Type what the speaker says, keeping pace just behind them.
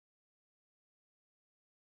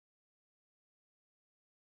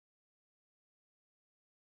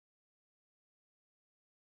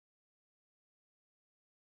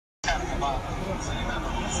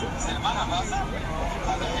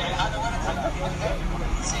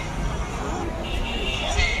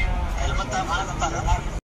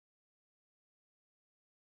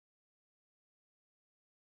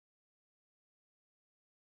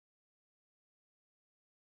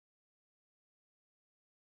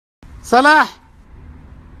صلاح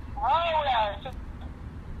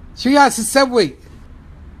شو ياس تسوي؟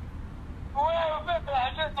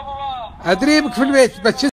 ادري بك في البيت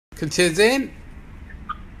بس كل شيء زين؟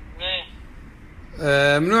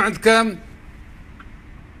 منو عندكم؟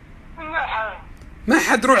 ما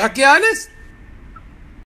حد روحك جالس؟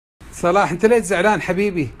 صلاح انت ليش زعلان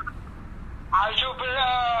حبيبي؟ اشوف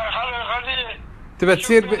الخالدي. تبى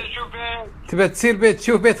تصير بيت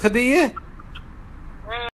تشوف بيت خديه؟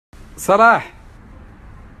 صلاح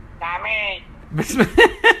نعمين بسم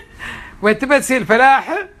وين تبى تصير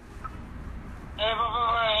فلاحة؟ ايه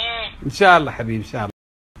بابا ايه ان شاء الله حبيبي ان شاء الله.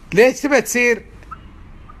 ليش تبى تصير؟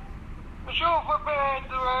 شوف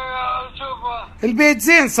البيت شوف البيت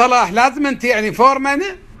زين صلاح، لازم انت يعني فورمان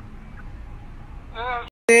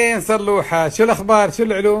زين صلوحة. شو الاخبار؟ شو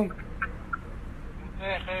العلوم؟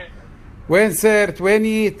 وين سرت؟ وين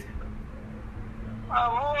جيت؟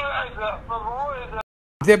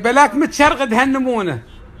 زين بلاك متشرغد هالنمونة.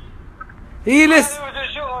 ايلس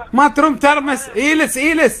ما ترم ترمس. ايلس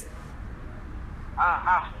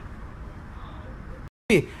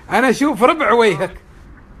انا اشوف ربع وجهك،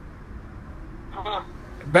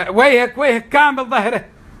 وجهك كامل ظهره.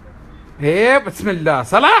 ايه بسم الله.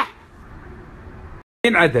 صلاح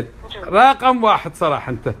ينعدل رقم واحد صلاح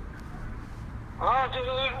انت.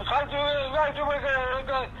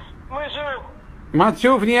 ما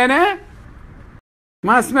تشوفني انا؟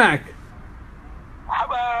 ما اسمعك.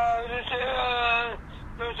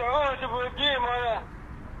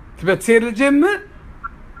 تبى تصير الجيم؟